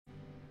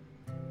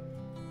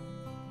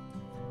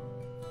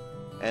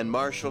and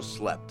Marshall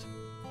slept.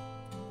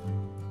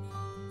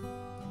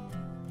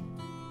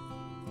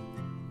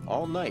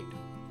 All night.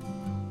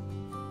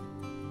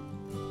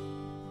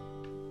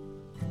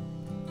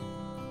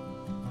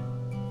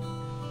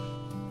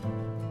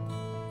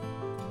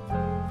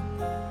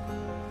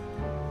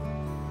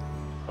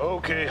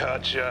 Okay,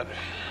 hotshot.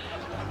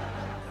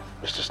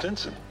 Mr.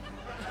 Stinson,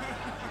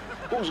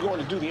 who's going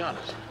to do the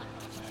honors?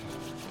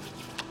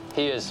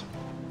 He is.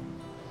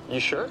 You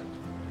sure?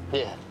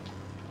 Yeah.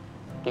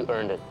 You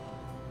earned it.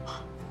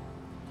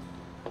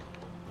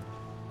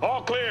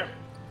 All clear.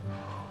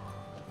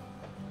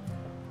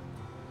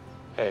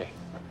 Hey,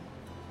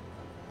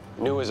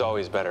 new is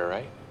always better,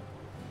 right?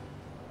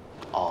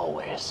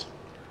 Always.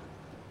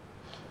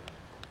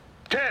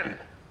 10,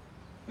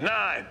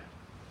 9,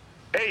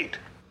 8.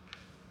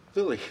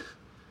 Lily,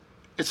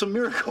 it's a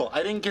miracle.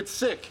 I didn't get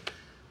sick.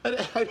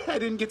 I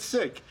didn't get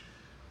sick.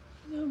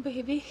 No,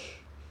 baby.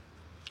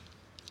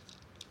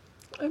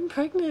 I'm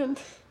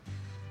pregnant.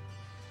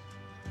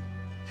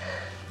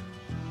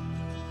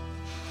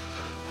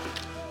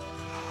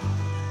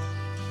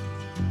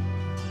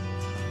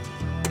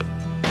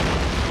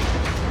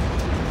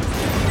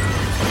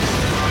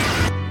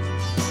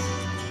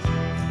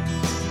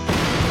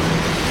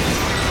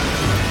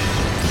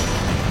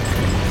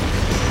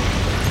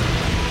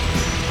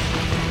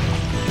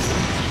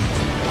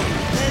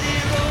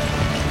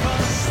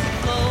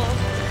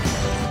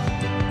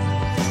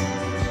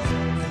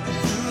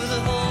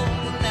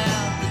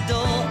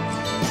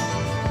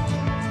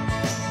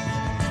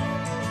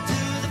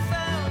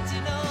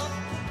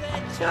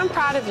 I'm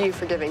proud of you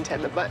for giving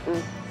Ted the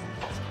button.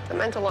 That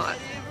meant a lot.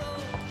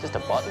 Just a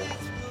button.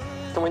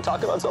 Can we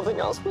talk about something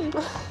else, please?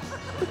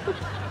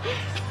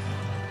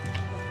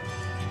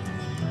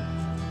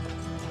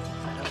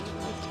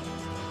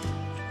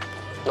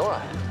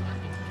 Nora.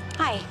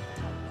 Hi.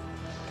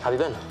 How have you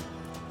been?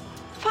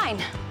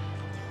 Fine.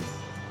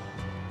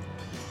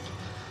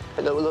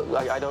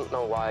 Look, I don't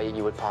know why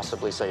you would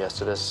possibly say yes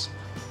to this,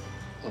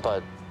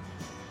 but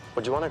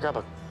would you want to grab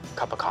a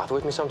cup of coffee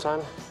with me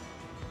sometime?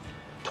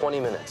 20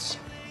 minutes.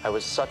 I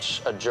was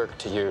such a jerk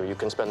to you. You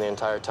can spend the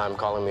entire time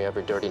calling me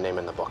every dirty name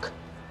in the book.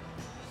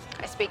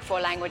 I speak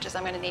 4 languages.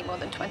 I'm going to need more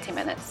than 20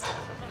 minutes.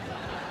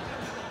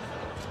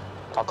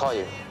 I'll call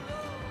you.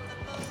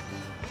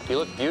 You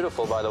look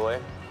beautiful, by the way.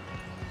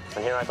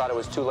 And here I thought it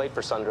was too late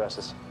for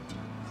sundresses.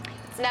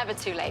 It's never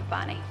too late,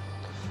 Barney.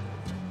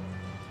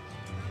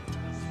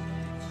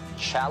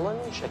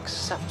 Challenge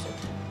accepted.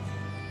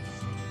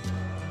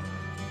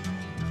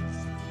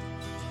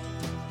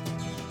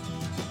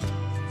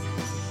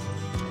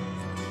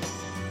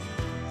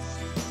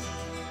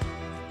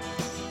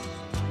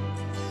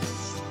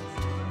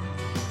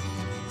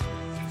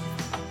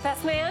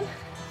 Best man,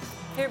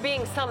 you're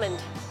being summoned.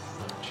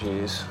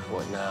 Jeez,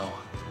 what now?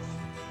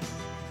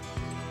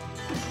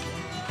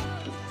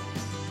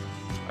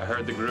 I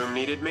heard the groom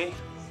needed me.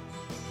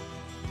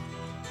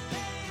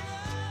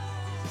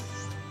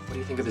 What do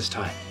you think of this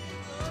tie?